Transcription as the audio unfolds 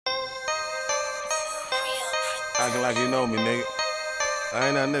acting like you know me, nigga. I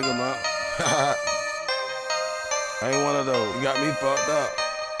ain't that nigga, man. I ain't one of those. You got me fucked up.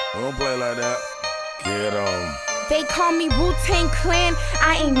 We don't play like that. Get on. They call me Wu-Tang Clan,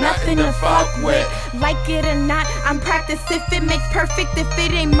 I ain't nothing to fuck with. Like it or not, I'm practiced. If it makes perfect, if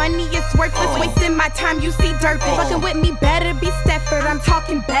it ain't money, it's worthless. Wasting my time, you see dirt. Fucking with me better be Stefford, I'm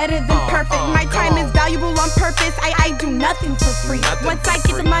talking better than perfect. My time is valuable on purpose, I do nothing for free. Once I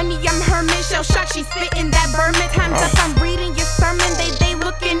get the money, I'm Herman. Shell shock, she spitting that Berman. Time's up, I'm reading your sermon. They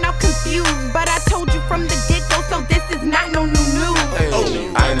looking all confused, but I told you from the get-go, so this is not no new news.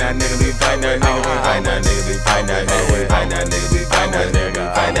 I ain't that nigga, be fighting that nigga, be fighting that nigga, be fighting that nigga, be fighting that nigga, be fighting that nigga,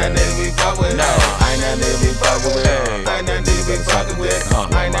 fighting that nigga, be fucking with. No, I ain't that nigga, be fucking with. I ain't that nigga, be fucking with.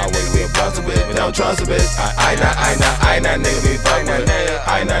 I ain't that nigga, be busting with. We don't trust a bitch. I ain't that nigga, be fucking with.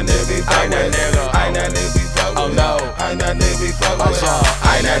 I ain't that nigga, be fighting that nigga. I ain't that nigga, be fucking with. Oh no, I ain't that nigga, be fucking with.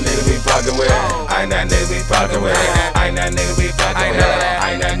 I ain't that nigga, be fucking with. I ain't that nigga, be fucking with. I ain't that nigga, be fucking with.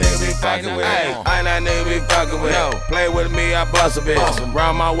 I ain't that nigga, be fucking with. I ain't that nigga, be fucking with. Play with me, I bust a bitch.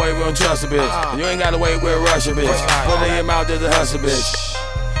 Round my way, we don't trust a bitch. You ain't gotta wait with a Russia, bitch. Put it in your mouth, just a hustle, bitch.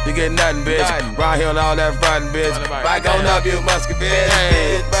 You get nothing, bitch. Round here and all that frontin', bitch. Back on up, you musket,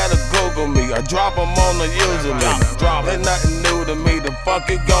 bitch. Better Google me. I drop them on the user me. There's nothing new to me. The fuck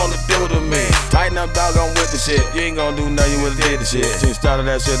you gonna do to me? Tighten up, dog, I'm with the shit. You ain't gonna do nothing, you would've did the shit. Since you started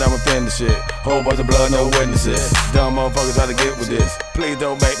that shit, I'm offended shit. Whole bunch of blood, no witnesses. Dumb motherfuckers try to get with this. Please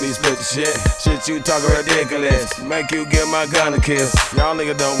don't make me split the shit. Shit you talking ridiculous. Make you give my gun a kiss. Y'all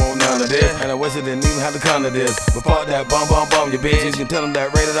niggas don't want none of this. And I wish I didn't even have to come to this. But fuck that bum, you bitch. You can tell them that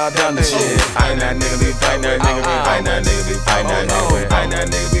rated I done the shit. I ain't that nigga, be fighting that nigga, be fighting that nigga, be fighting that nigga, be fighting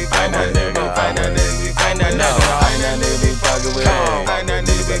that nigga, be fighting that nigga, be fighting that nigga, be fighting that nigga. I ain't that nigga, be fucking with. I ain't that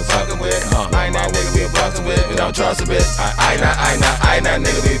nigga, be fucking with. I ain't that nigga, be busting with. We don't trust a bitch. I ain't that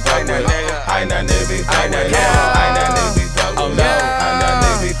nigga, be fucking with. I ain't that nigga, be fighting that nigga. I ain't that nigga, be fucking with. I ain't that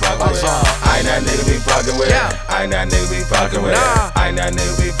nigga, be fucking with. I ain't that nigga, be fucking with. I ain't that nigga, be fucking with. I ain't that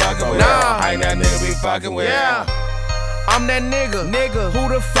nigga, be fucking with. I ain't that nigga, be fucking with. I'm that nigga, who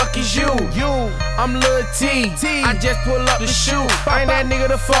the fuck is you? I'm Lil T. I just pull up the shoe. I ain't that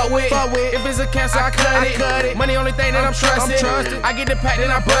nigga to fuck with. If it's a cancer, I cut it. Money only thing that I'm trusted. I get the pack, then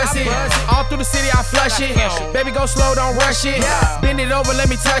I bust it. All through the city, I flush it. Baby, go slow, don't rush it. Bend it over, let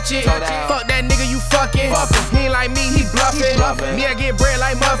me touch it. Fuck that nigga, you fucking. He ain't like me, he bluffing. Me, I get bread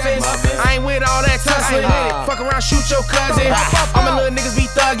like muffins. I ain't with all that tussling. Fuck around, shoot your cousin. All my little niggas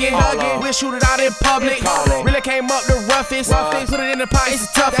be thugging. We'll shoot it out in public. Really came up the roughest. Put it in the pot, it's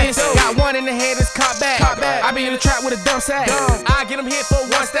the toughest. Got one in the head, it's caught back. I be in the trap with a dump sack. I get him hit for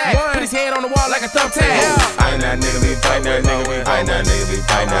one stack. Put his head on the wall like a thumbtack. I ain't that nigga, be fighting that nigga, be fighting that nigga, be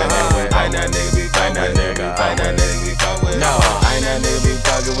fighting that nigga, I ain't that nigga, be fighting that nigga, be fighting that nigga, be fucking with. No, I ain't that nigga, be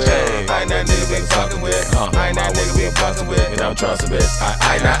fucking with. I ain't that nigga, be fucking with. I ain't that nigga, be fucking with. You don't trust a bitch.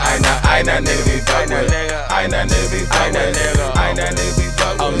 I ain't that nigga, be fucking with. I ain't that nigga, be fighting that nigga. I ain't that nigga, be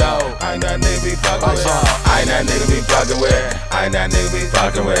fucking with. No, I ain't that nigga, be fucking with. I ain't that nigga, be fucking with. I ain't that nigga, be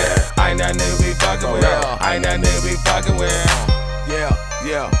fucking with. I ain't that nigga, be fucking with. I ain't that nigga, be fucking with.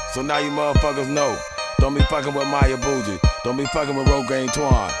 Yeah. So now you motherfuckers know. Don't be fucking with Maya Bougie. Don't be fucking with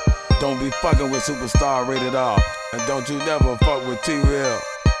Ropegangtwan. Don't be fucking with Superstar Rated R. And don't you never fuck with T-Real.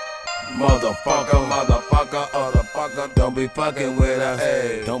 Motherfucker, don't be fucking with us.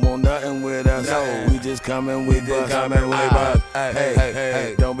 Hey, don't want nothing with us. No, we just coming, we bust.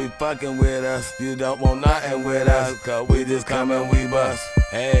 Hey, don't be fucking with us. You don't want nothing with us, cause we just coming, we bust.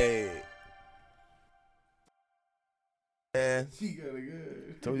 Hey. Yeah. She got it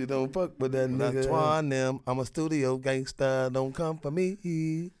good. Told you don't fuck with that nigga. Twan them. I'm a studio gangster. Don't come for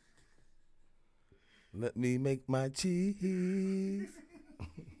me. Let me make my cheese.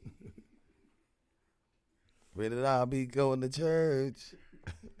 Rated I'll be going to church.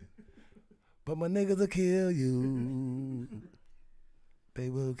 But my niggas will kill you. They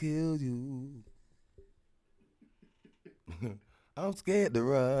will kill you. I'm scared to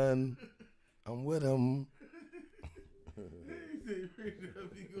run. I'm with them.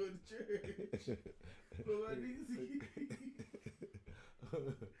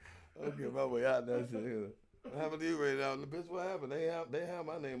 I don't get my way out that shit. What happened to you right now? Bitch, what happened? They have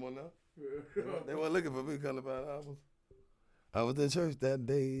my name on there. They weren't looking for me coming about albums. I was in church that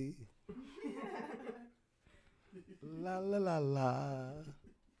day. La la la la.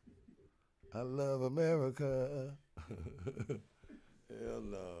 I love America. Hell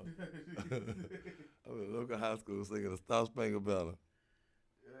no. I'm in local high school singing a Star Spangled Banner.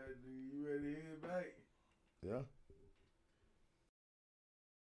 You ready to hit it back? Yeah.